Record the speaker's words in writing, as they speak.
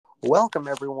Welcome,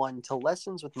 everyone, to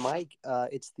Lessons with Mike.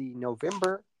 It's the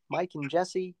November Mike and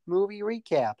Jesse movie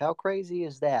recap. How crazy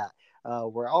is that?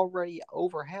 We're already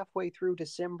over halfway through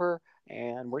December,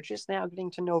 and we're just now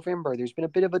getting to November. There's been a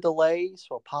bit of a delay,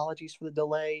 so apologies for the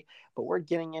delay, but we're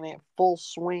getting in it full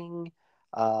swing.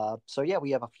 So,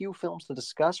 we have a few films to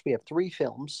discuss. We have three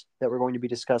films that we're going to be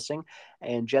discussing,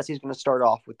 and Jesse's going to start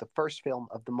off with the first film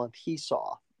of the month he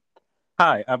saw.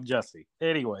 Hi, I'm Jesse.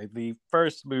 Anyway, the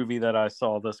first movie that I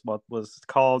saw this month was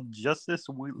called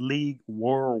League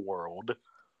Warworld.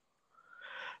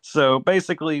 So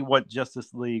basically, what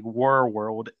Justice League War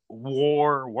World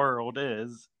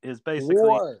is basically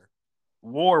War.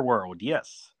 War World.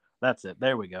 Yes, that's it.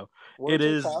 There we go. It Words are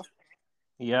is. tough.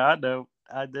 Yeah, I know.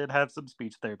 I did have some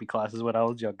speech therapy classes when I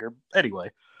was younger.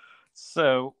 Anyway,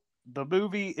 so the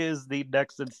movie is the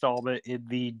next installment in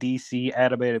the DC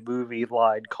animated movie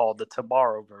line called the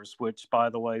Tomorrowverse, which, by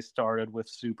the way, started with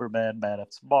Superman Man of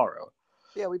Tomorrow.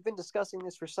 Yeah, we've been discussing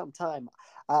this for some time.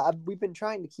 We've been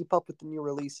trying to keep up with the new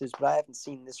releases, but I haven't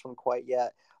seen this one quite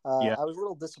yet. Yeah, I was a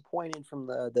little disappointed from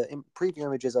the preview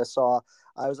images I saw.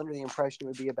 I was under the impression it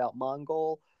would be about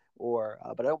Mongol, but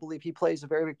I don't believe he plays a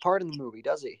very big part in the movie,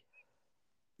 does he?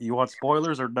 you want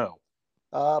spoilers or no?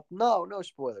 No, no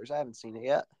spoilers. I haven't seen it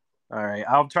yet. All right,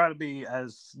 I'll try to be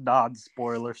as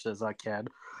non-spoilers as I can.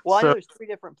 Well, I know So, there's three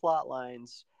different plot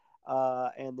lines,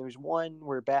 and there's one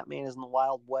where Batman is in the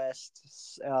Wild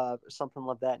West, something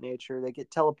of that nature. They get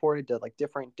teleported to like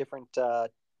different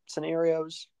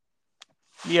scenarios.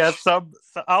 yeah, so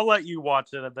I'll let you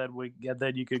watch it, and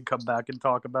then you can come back and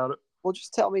talk about it. Well,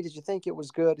 just tell me, did you think it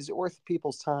was good? Is it worth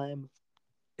people's time?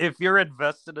 If you're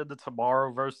invested in the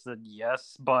Tomorrowverse, then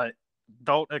yes, but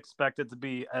don't expect it to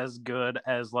be as good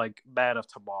as like Man of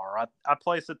Tomorrow. I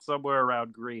place it somewhere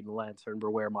around Green Lantern,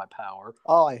 Beware My Power.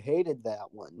 Oh, I hated that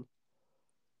one.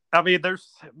 I mean, there's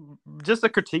just a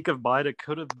critique of mine. It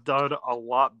could have done a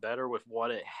lot better with what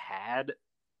it had,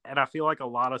 and I feel like a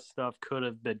lot of stuff could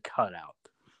have been cut out.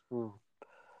 Hmm.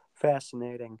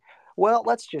 Fascinating. Well,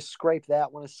 let's just scrape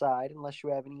that one aside unless you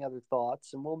have any other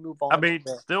thoughts, and we'll move I on to mean,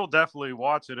 the. still definitely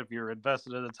watch it if you're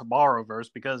invested in the Tomorrowverse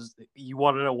because you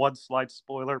want to know one slight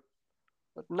spoiler.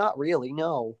 Not really,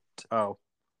 no. Oh,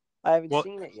 I haven't well,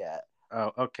 seen it yet.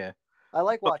 oh, okay. I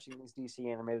like watching these DC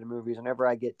animated movies whenever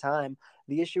I get time.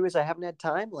 The issue is I haven't had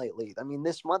time lately. I mean,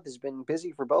 this month has been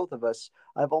busy for both of us.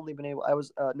 I've only been able. I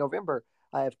was November.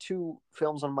 I have two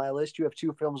films on my list. You have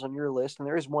two films on your list, and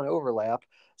there is one overlap.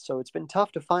 So it's been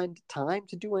tough to find time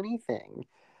to do anything.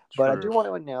 But I True. do want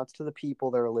to announce to the people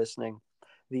that are listening,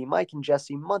 the Mike and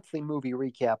Jesse monthly movie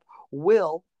recap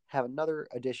will have another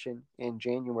edition in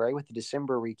January with the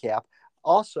December recap.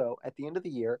 Also, at the end of the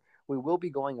year, we will be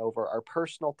going over our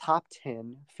personal top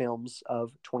 10 films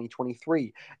of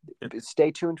 2023.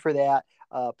 Stay tuned for that,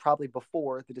 probably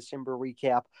before the December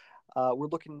recap. We're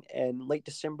looking in late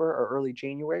December or early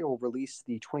January, we'll release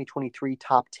the 2023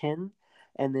 top 10.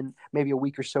 And then maybe a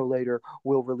week or so later,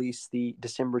 we'll release the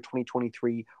December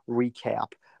 2023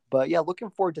 recap. But yeah, looking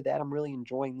forward to that. I'm really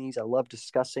enjoying these. I love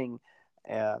discussing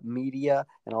media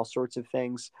and all sorts of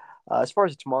things. As far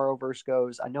as the Tomorrowverse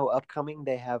goes, I know upcoming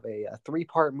they have a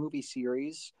three-part movie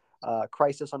series,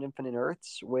 Crisis on Infinite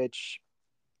Earths, which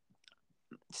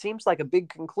seems like a big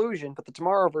conclusion, but the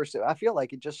Tomorrowverse, I feel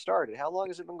like it just started. How long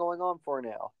has it been going on for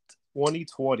now?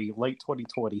 2020, late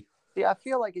 2020. See, I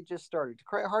feel like it just started.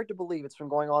 Hard to believe it's been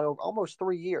going on over almost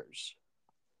 3 years.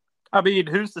 I mean,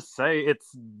 who's to say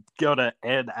it's gonna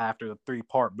end after the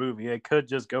three-part movie? It could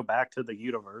just go back to the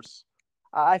universe.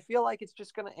 I feel like it's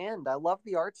just going to end. I love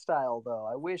the art style, though.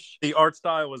 I wish. The art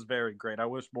style was very great. I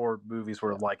wish more movies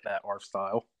were Yeah. like that art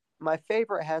style. My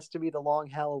favorite has to be The Long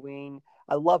Halloween.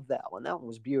 I love that one. That one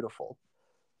was beautiful.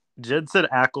 Jensen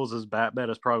Ackles as Batman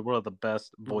is probably one of the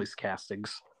best Mhm. voice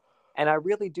castings. And I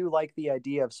really do like the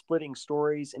idea of splitting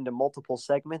stories into multiple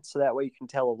segments so that way you can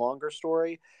tell a longer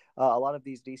story. A lot of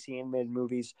these DC animated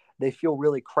movies, they feel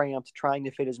really cramped trying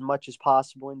to fit as much as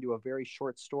possible into a very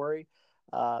short story.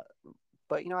 Uh,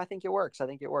 but I think it works. I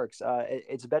think it works.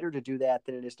 It's better to do that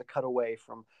than it is to cut away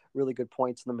from really good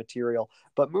points in the material.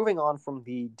 But moving on from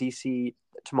the DC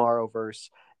Tomorrowverse,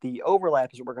 the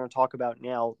overlap is what we're going to talk about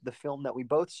now. The film that we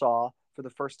both saw for the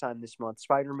first time this month,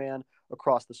 Spider-Man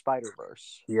Across the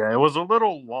Spider-Verse. Yeah, it was a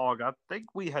little long. I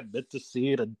think we had meant to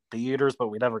see it in theaters, but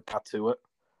we never got to it.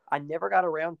 I never got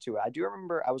around to it. I do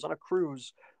remember I was on a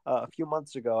cruise a few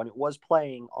months ago, and it was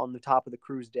playing on the top of the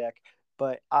cruise deck.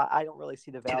 But I don't really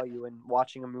see the value in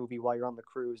watching a movie while you're on the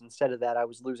cruise. Instead of that, I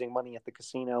was losing money at the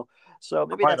casino. So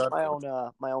maybe Quite that's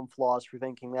unfortunate. my own flaws for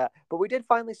thinking that. But we did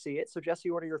finally see it. So Jesse,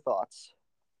 what are your thoughts?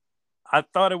 I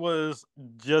thought it was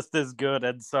just as good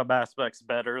in some aspects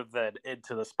better than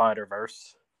Into the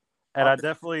Spider-Verse. And Uh, I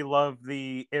definitely love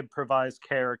the improvised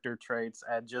character traits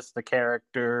and just the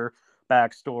character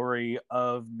backstory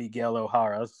of Miguel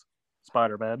O'Hara's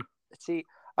Spider-Man. See,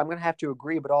 I'm going to have to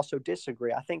agree, but also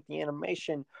disagree. I think the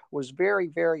animation was very,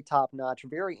 very top notch,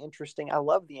 very interesting. I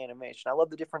love the animation. I love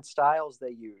the different styles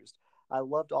they used. I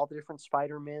loved all the different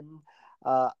Spider-Men.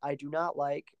 I do not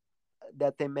like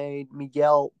that they made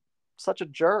Miguel such a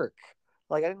jerk.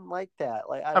 Like I didn't like that.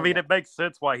 Like I I don't mean, know. it makes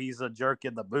sense why he's a jerk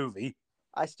in the movie.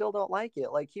 I still don't like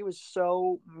it. Like he was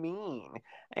so mean,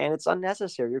 and it's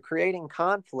unnecessary. You're creating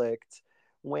conflict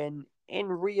when in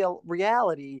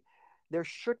reality there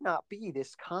should not be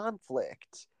this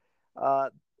conflict. Uh,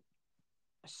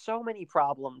 so many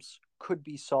problems could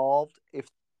be solved if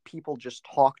people just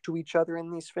talk to each other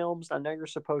in these films. I know you're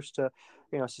supposed to,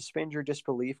 suspend your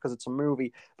disbelief because it's a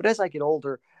movie, but as I get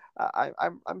older,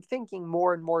 I'm thinking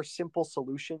more and more simple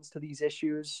solutions to these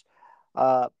issues.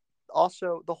 Uh,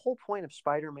 Also, the whole point of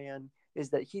Spider-Man is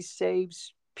that he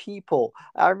saves people.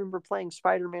 I remember playing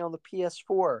Spider-Man on the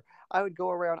PS4. I would go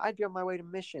around, I'd be on my way to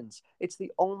missions. It's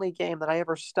the only game that I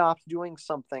ever stopped doing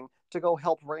something to go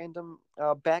help random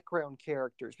background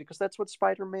characters because that's what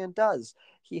Spider-Man does.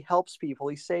 He helps people,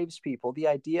 he saves people. The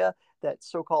idea that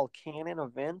so-called canon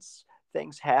events,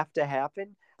 things have to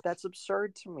happen, that's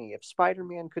absurd to me. If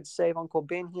Spider-Man could save Uncle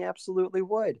Ben, he absolutely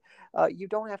would. You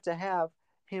don't have to have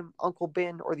him, Uncle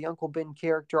Ben, or the Uncle Ben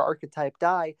character archetype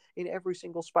die in every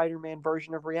single Spider Man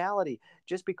version of reality.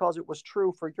 Just because it was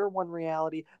true for your one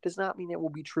reality does not mean it will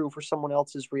be true for someone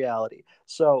else's reality.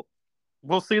 So,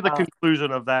 We'll see the uh,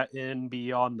 conclusion of that in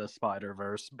Beyond the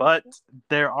Spider-Verse, but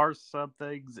there are some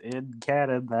things in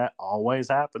canon that always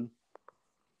happen.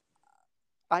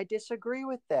 I disagree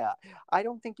with that. I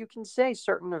don't think you can say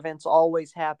certain events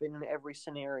always happen in every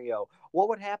scenario. What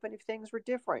would happen if things were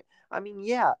different? I mean,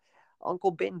 yeah,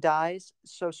 Uncle Ben dies,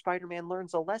 so Spider Man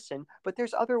learns a lesson, but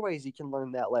there's other ways he can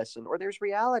learn that lesson, or there's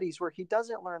realities where he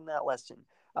doesn't learn that lesson.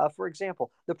 For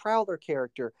example, the Prowler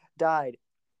character died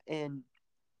in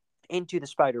Into the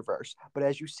Spider Verse, but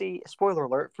as you see, spoiler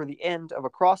alert for the end of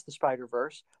Across the Spider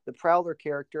Verse, the Prowler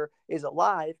character is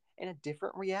alive in a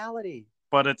different reality.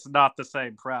 But it's not the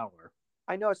same Prowler.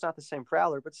 I know it's not the same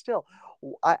Prowler, but still,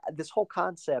 this whole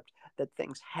concept that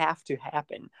things have to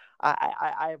happen,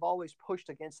 I have always pushed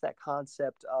against that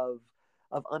concept of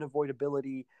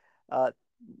unavoidability. Uh,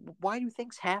 why do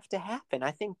things have to happen?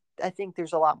 I think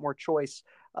there's a lot more choice.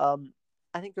 Um,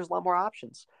 I think there's a lot more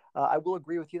options. I will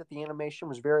agree with you that the animation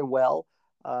was very well.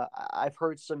 I've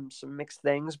heard some mixed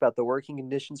things about the working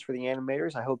conditions for the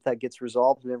animators. I hope that gets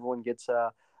resolved and everyone gets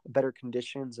better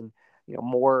conditions and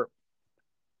more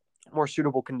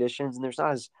suitable conditions, and there's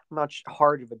not as much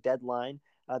hard of a deadline.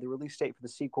 The release date for the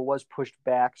sequel was pushed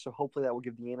back, so hopefully that will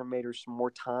give the animators some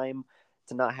more time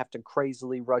to not have to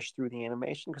crazily rush through the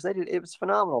animation because they did. It was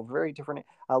phenomenal, very different.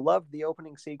 I loved the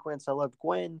opening sequence. I loved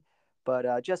Gwen,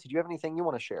 but Jesse, do you have anything you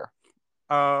want to share?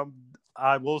 Um,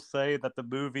 I will say that the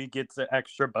movie gets an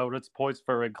extra bonus points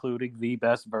for including the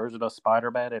best version of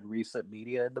Spider-Man in recent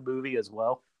media in the movie as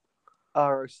well.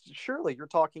 Surely you're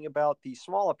talking about the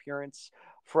small appearance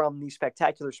from the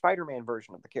Spectacular Spider-Man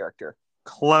version of the character.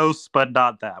 Close, but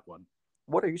not that one.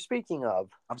 What are you speaking of?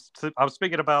 I'm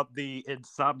speaking about the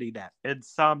Insomniac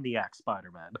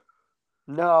Spider-Man.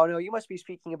 No, no, you must be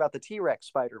speaking about the T-Rex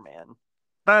Spider-Man.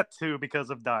 That too, because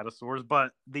of dinosaurs,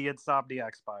 but the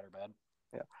Insomniac Spider-Man.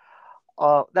 Yeah.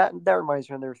 That reminds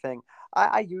me of another thing.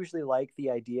 I usually like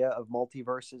the idea of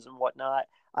multiverses and whatnot.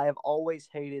 I have always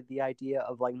hated the idea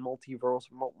of like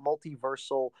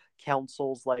multiversal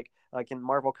councils, like in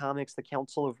Marvel Comics, the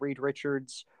Council of Reed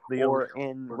Richards, The or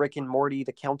in Rick and Morty,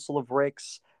 the Council of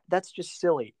Ricks. That's just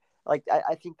silly. Like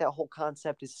I think that whole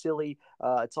concept is silly.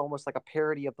 It's almost like a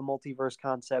parody of the multiverse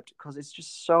concept because it's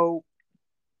just so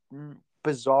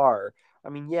bizarre. I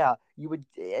mean, yeah, you would.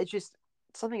 It's just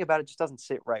something about it just doesn't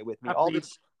sit right with me. I All mean,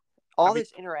 this I all mean,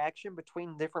 this interaction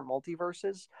between different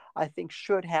multiverses, I think,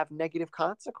 should have negative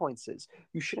consequences.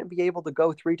 You shouldn't be able to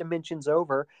go 3 dimensions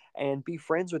over and be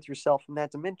friends with yourself in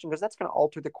that dimension because that's going to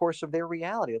alter the course of their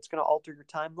reality. It's going to alter your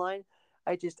timeline.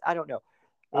 I don't know.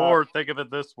 Uh, or think of it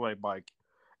this way, Mike.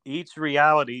 Each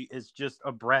reality is just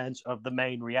a branch of the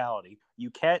main reality. You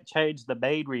can't change the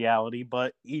main reality,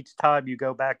 but each time you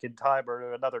go back in time or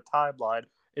to another timeline,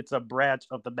 it's a branch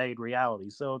of the main reality.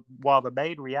 So while the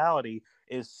main reality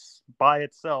is by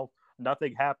itself,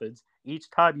 nothing happens. Each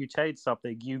time you change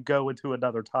something, you go into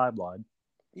another timeline.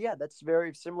 yeah, that's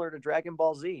very similar to Dragon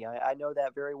Ball Z. I know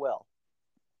that very well.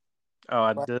 Oh,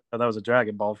 I But did. That was a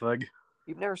Dragon Ball thing.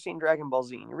 you've never seen Dragon Ball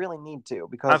Z, and you really need to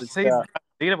because I've it's seen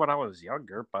Seen it when I was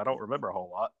younger, but I don't remember a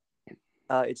whole lot.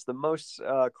 It's the most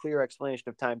clear explanation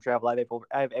of time travel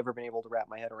I've ever been able to wrap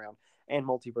my head around, and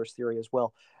multiverse theory as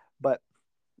well. But,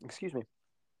 excuse me,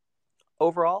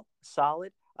 overall,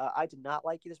 solid. I did not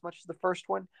like it as much as the first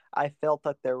one. I felt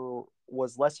that there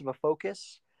was less of a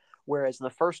focus, whereas in the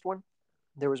first one,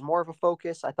 there was more of a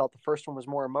focus. I thought the first one was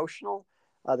more emotional.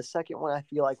 The second one, I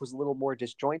feel like, was a little more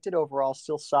disjointed. Overall,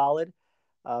 still solid.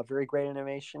 Very great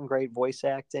animation, great voice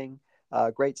acting,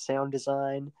 great sound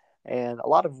design, and a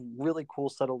lot of really cool,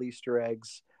 subtle Easter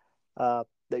eggs that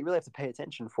you really have to pay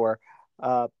attention for.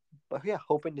 Uh, but yeah,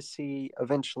 hoping to see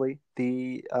eventually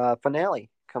the finale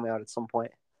come out at some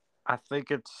point. I think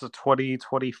it's a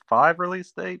 2025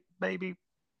 release date, maybe.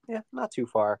 Yeah, not too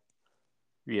far.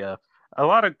 Yeah. A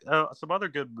lot of some other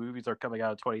good movies are coming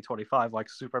out in 2025, like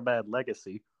Superman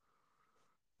Legacy.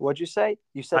 What'd you say?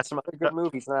 You I, said some other good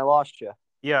movies, and I lost you.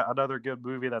 yeah, another good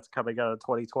movie that's coming out in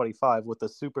 2025 with the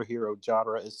superhero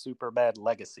genre is Superman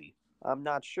Legacy. I'm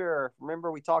not sure.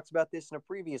 Remember, we talked about this in a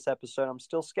previous episode. I'm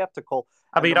still skeptical,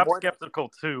 I and mean, the I'm more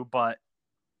skeptical too, but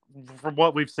from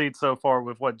what we've seen so far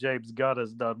with what James Gunn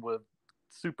has done with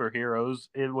superheroes,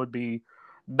 it would be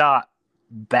not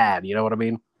bad. You know what I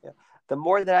mean? yeah, the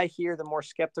more that I hear, the more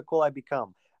skeptical I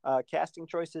become. Casting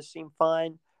choices seem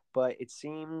fine, but it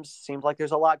seems like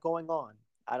there's a lot going on.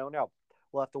 I don't know.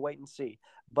 We'll have to wait and see.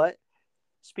 But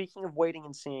speaking of waiting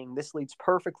and seeing, this leads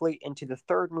perfectly into the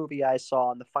third movie I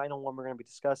saw and the final one we're going to be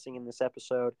discussing in this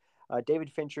episode.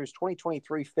 David Fincher's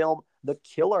 2023 film, The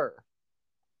Killer.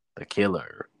 The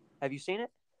Killer. Have you seen it?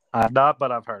 I've not,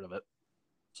 but I've heard of it.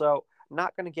 So,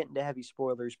 not going to get into heavy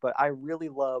spoilers, but I really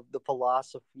love the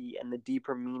philosophy and the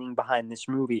deeper meaning behind this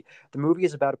movie. The movie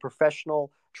is about a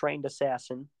professional trained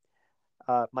assassin,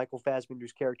 Michael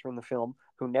Fassbender's character in the film,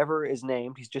 who never is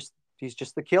named. He's just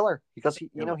the killer because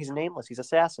he's nameless. He's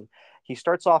assassin. He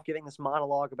starts off giving this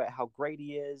monologue about how great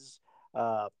he is,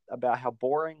 about how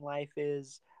boring life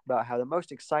is, about how the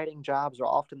most exciting jobs are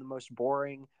often the most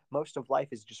boring. Most of life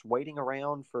is just waiting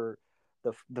around for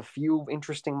the few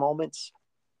interesting moments.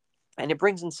 And it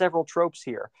brings in several tropes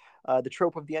here. The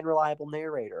trope of the unreliable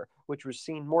narrator, which was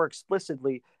seen more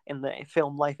explicitly in the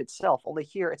film life itself, only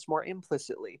here it's more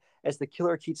implicitly, as the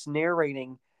killer keeps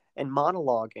narrating and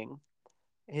monologuing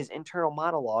his internal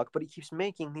monologue, but he keeps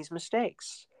making these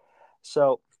mistakes.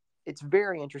 So it's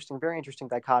very interesting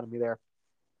dichotomy there,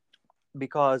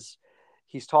 because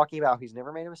he's talking about how he's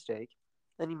never made a mistake,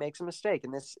 and he makes a mistake.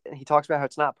 And he talks about how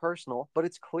it's not personal, but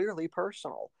it's clearly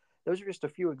personal. Those are just a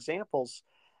few examples.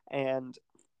 And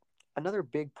another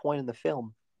big point in the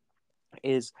film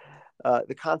is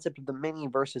the concept of the many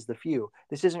versus the few.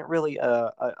 This isn't really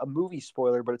a movie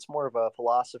spoiler, but it's more of a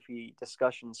philosophy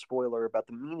discussion spoiler about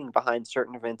the meaning behind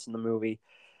certain events in the movie.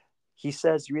 He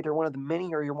says you're either one of the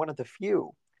many or you're one of the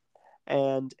few.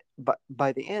 And but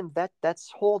by the end,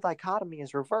 that's whole dichotomy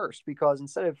is reversed, because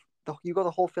instead of you go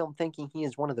the whole film thinking he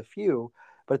is one of the few,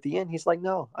 but at the end he's like,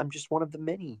 no, I'm just one of the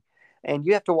many. And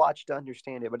you have to watch to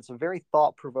understand it, but it's a very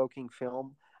thought-provoking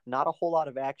film. Not a whole lot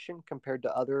of action compared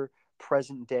to other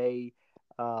present day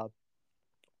uh,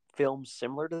 films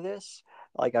similar to this.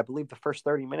 Like, I believe the first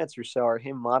 30 minutes or so are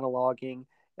him monologuing.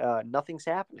 Nothing's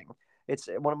happening. It's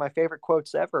one of my favorite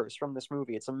quotes ever is from this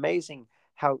movie. It's amazing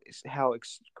how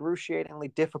excruciatingly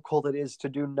difficult it is to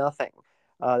do nothing.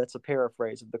 That's a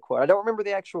paraphrase of the quote. I don't remember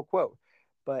the actual quote,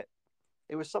 but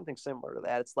it was something similar to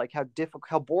that. It's like how difficult,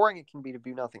 how boring it can be to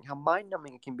do nothing, how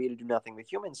mind-numbing it can be to do nothing. The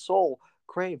human soul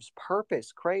craves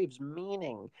purpose, craves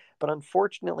meaning, but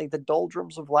unfortunately, the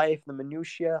doldrums of life, the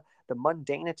minutiae, the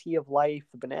mundanity of life,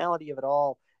 the banality of it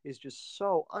all is just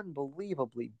so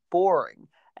unbelievably boring.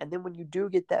 And then when you do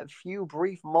get that few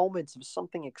brief moments of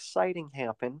something exciting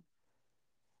happen,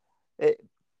 it,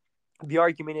 the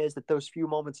argument is that those few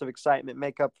moments of excitement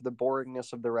make up for the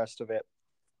boringness of the rest of it.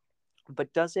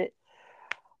 But does it?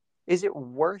 Is it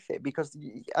worth it? Because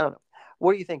I don't know.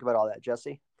 What do you think about all that,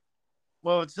 Jesse?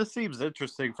 Well, it just seems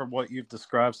interesting from what you've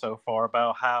described so far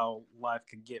about how life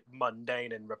can get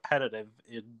mundane and repetitive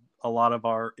in a lot of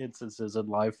our instances in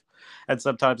life. And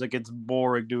sometimes it gets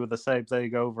boring doing the same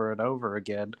thing over and over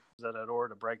again. And in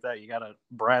order to break that, you got to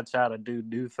branch out and do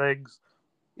new things.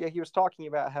 Yeah, he was talking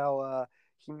about how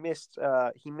he missed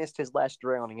his last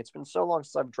drowning. It's been so long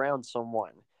since I've drowned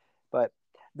someone. But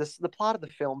the plot of the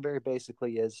film very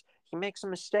basically is he makes a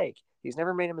mistake. He's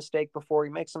never made a mistake before.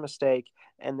 He makes a mistake,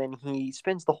 and then he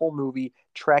spends the whole movie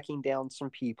tracking down some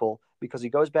people because he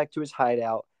goes back to his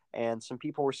hideout, and some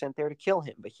people were sent there to kill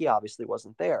him, but he obviously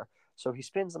wasn't there. So he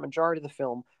spends the majority of the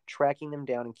film tracking them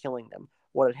down and killing them.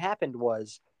 What had happened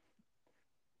was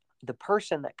the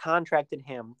person that contracted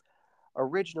him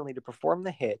originally to perform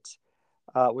the hit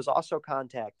was also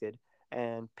contacted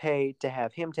and paid to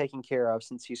have him taken care of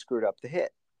since he screwed up the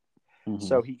hit. Mm-hmm.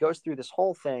 So he goes through this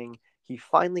whole thing. He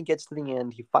finally gets to the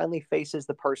end. He finally faces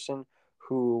the person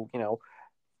who,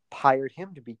 hired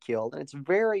him to be killed. And it's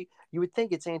very, you would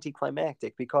think it's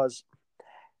anticlimactic because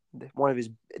one of his,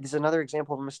 this is another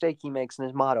example of a mistake he makes in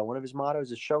his motto. One of his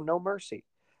mottos is show no mercy.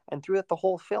 And throughout the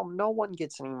whole film, no one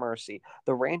gets any mercy.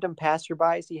 The random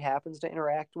passerbys he happens to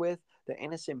interact with, the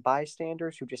innocent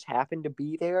bystanders who just happen to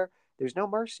be there, there's no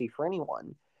mercy for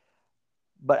anyone.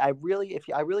 But I really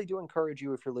do encourage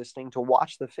you, if you're listening, to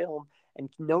watch the film and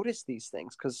notice these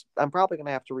things, because I'm probably going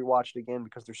to have to rewatch it again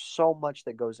because there's so much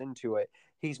that goes into it.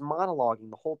 He's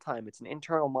monologuing the whole time. It's an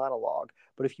internal monologue,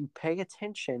 but if you pay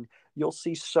attention, you'll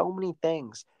see so many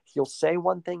things. He'll say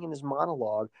one thing in his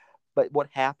monologue, but what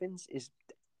happens is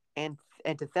and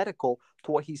antithetical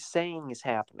to what he's saying is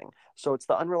happening. So it's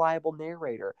the unreliable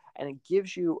narrator, and it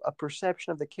gives you a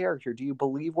perception of the character. Do you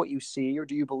believe what you see, or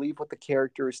do you believe what the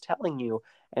character is telling you?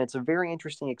 And it's a very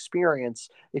interesting experience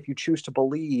if you choose to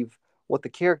believe what the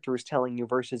character is telling you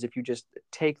versus if you just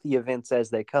take the events as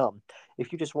they come.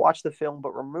 If you just watch the film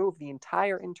but remove the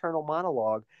entire internal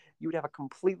monologue, you would have a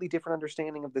completely different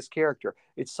understanding of this character.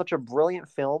 It's such a brilliant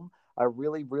film. I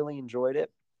really, really enjoyed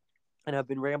it, and I've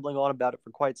been rambling on about it for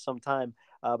quite some time.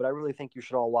 But I really think you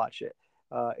should all watch it.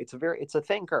 It's a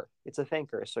thinker. It's a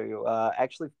thinker. So you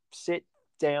actually sit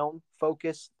down,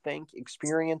 focus, think,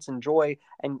 experience, enjoy,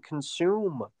 and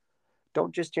consume.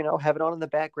 Don't just have it on in the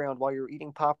background while you're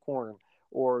eating popcorn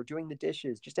or doing the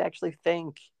dishes. Just actually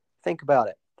think about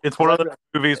it. It's Because one I of those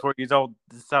really, movies where you don't.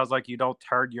 It sounds like you don't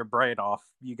turn your brain off.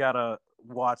 You gotta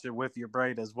watch it with your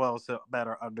brain as well, so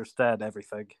better understand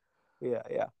everything. yeah,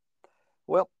 yeah.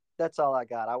 Well, that's all I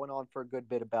got. I went on for a good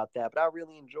bit about that, but I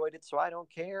really enjoyed it, so I don't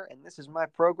care. And this is my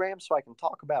program, so I can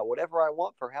talk about whatever I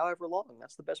want for however long.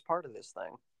 That's the best part of this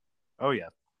thing. Oh yeah.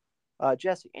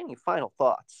 Jesse, any final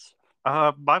thoughts?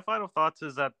 My final thoughts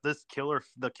is that the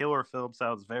killer film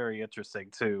sounds very interesting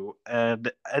too,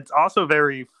 and it's also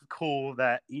very cool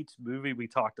that each movie we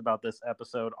talked about this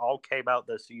episode all came out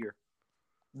this year.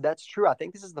 That's true. I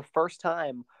think this is the first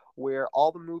time where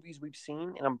all the movies we've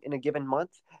seen in a given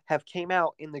month have came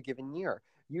out in the given year.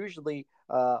 Usually,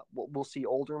 we'll see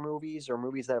older movies or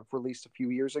movies that have released a few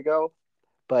years ago,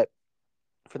 but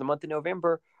for the month of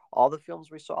November, all the films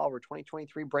we saw were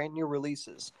 2023 brand new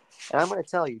releases. And I'm going to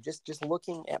tell you, just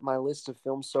looking at my list of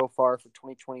films so far for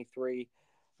 2023,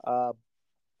 uh,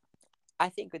 I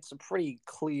think it's a pretty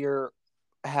clear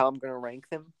how I'm going to rank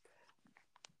them.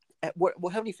 How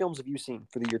many films have you seen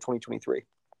for the year 2023?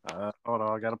 Hold on,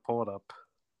 I gotta pull it up.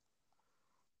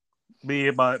 Me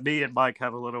and Mike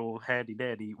have a little handy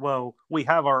dandy. Well, we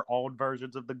have our own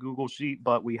versions of the Google Sheet,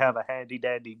 but we have a handy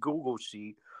dandy Google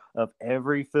Sheet of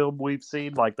every film we've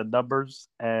seen, like the numbers,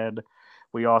 and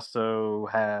we also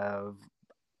have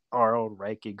our own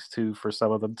rankings too for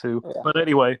some of them too. Yeah. But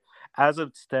anyway, as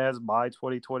it stands, my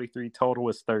 2023 total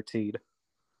is 13.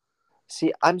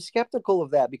 See, I'm skeptical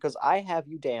of that because I have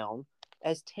you down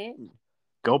as 10.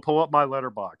 Go pull up my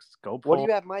letterbox. Go What do pull you up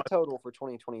have my total for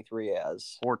 2023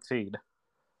 as? 14.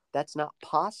 That's not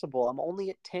possible. I'm only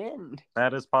at 10.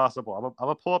 That is possible. I'm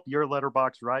gonna pull up your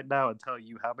letterbox right now and tell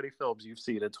you how many films you've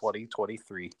seen in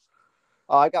 2023.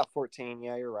 Oh, I got 14.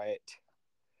 Yeah, you're right.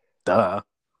 Duh.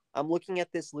 I'm looking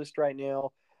at this list right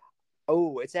now.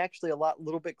 Oh, it's actually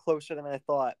little bit closer than I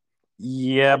thought.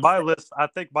 Yeah, I'd my say list. I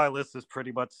think my list is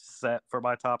pretty much set for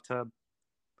my top 10.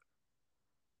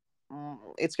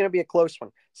 it's going to be a close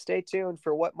one. Stay tuned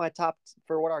for what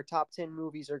our top 10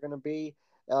 movies are going to be.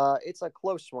 It's a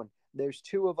close one. There's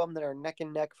two of them that are neck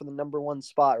and neck for the number one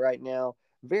spot right now.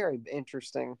 Very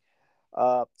interesting.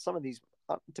 Some of these,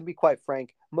 to be quite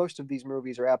frank, most of these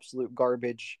movies are absolute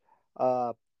garbage.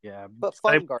 Uh, Yeah, but same.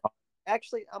 fun garbage.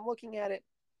 Actually, I'm looking at it.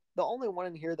 The only one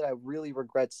in here that I really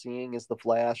regret seeing is The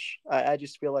Flash. I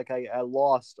just feel like I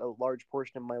lost a large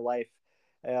portion of my life.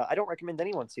 I don't recommend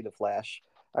anyone see The Flash.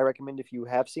 I recommend, if you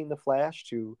have seen The Flash,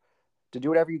 to do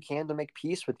whatever you can to make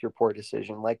peace with your poor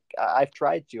decision. Like I've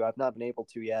tried to, I've not been able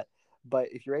to yet. But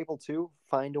if you're able to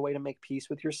find a way to make peace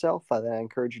with yourself, then I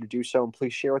encourage you to do so, and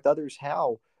please share with others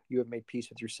how you have made peace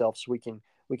with yourself, so we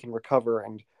can recover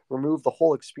and remove the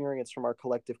whole experience from our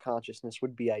collective consciousness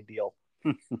would be ideal.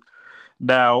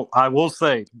 Now, I will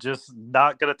say, just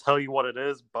not gonna tell you what it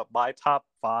is, but my top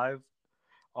 5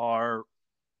 are,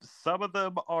 some of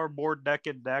them are more neck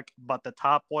and neck, but the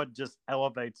top one just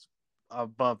elevates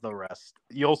above the rest.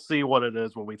 You'll see what it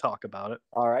is when we talk about it.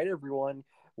 All right, everyone.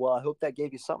 Well, I hope that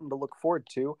gave you something to look forward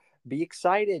to. Be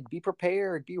excited, be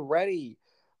prepared, be ready.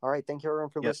 All right. Thank you,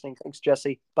 everyone, for Yeah. listening. Thanks,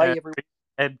 Jesse. Bye, And, everyone.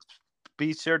 and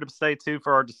be sure to stay tuned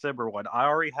for our December one. I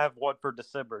already have one for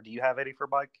December. Do you have any for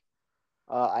Mike?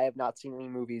 I have not seen any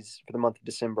movies for the month of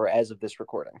December as of this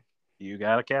recording. You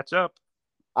gotta catch up.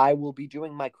 I will be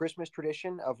doing my Christmas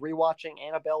tradition of rewatching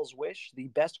Annabelle's Wish, the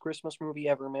best Christmas movie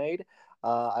ever made.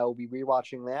 I will be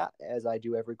rewatching that as I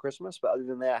do every Christmas, but other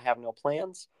than that, I have no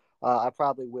plans. I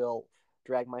probably will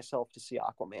drag myself to see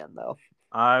Aquaman, though.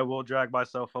 I will drag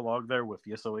myself along there with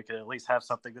you so we can at least have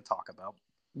something to talk about.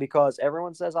 Because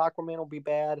everyone says Aquaman will be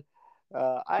bad.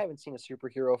 I haven't seen a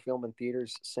superhero film in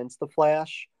theaters since The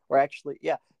Flash, or actually,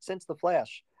 yeah, since The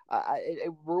Flash.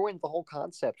 It ruined the whole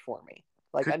concept for me.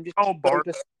 Like, Could I'm you just, call they're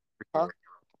Barbie just, a huh? superhero?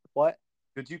 What?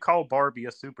 Could you call Barbie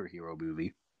a superhero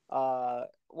movie?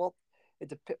 Well,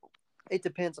 it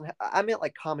depends on. I meant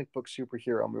like comic book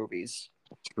superhero movies.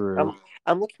 True.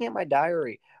 I'm looking at my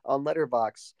diary on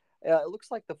Letterboxd. It looks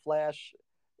like The Flash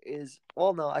is.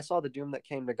 Well, no, I saw the Doom that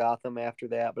came to Gotham after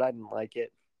that, but I didn't like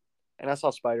it, and I saw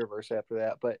Spider-Verse after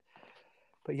that. But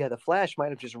yeah, The Flash might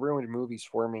have just ruined movies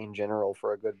for me in general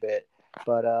for a good bit.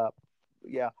 But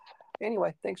yeah.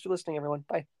 Anyway, thanks for listening, everyone.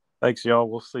 Bye. Thanks, y'all.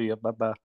 We'll see you. Bye bye.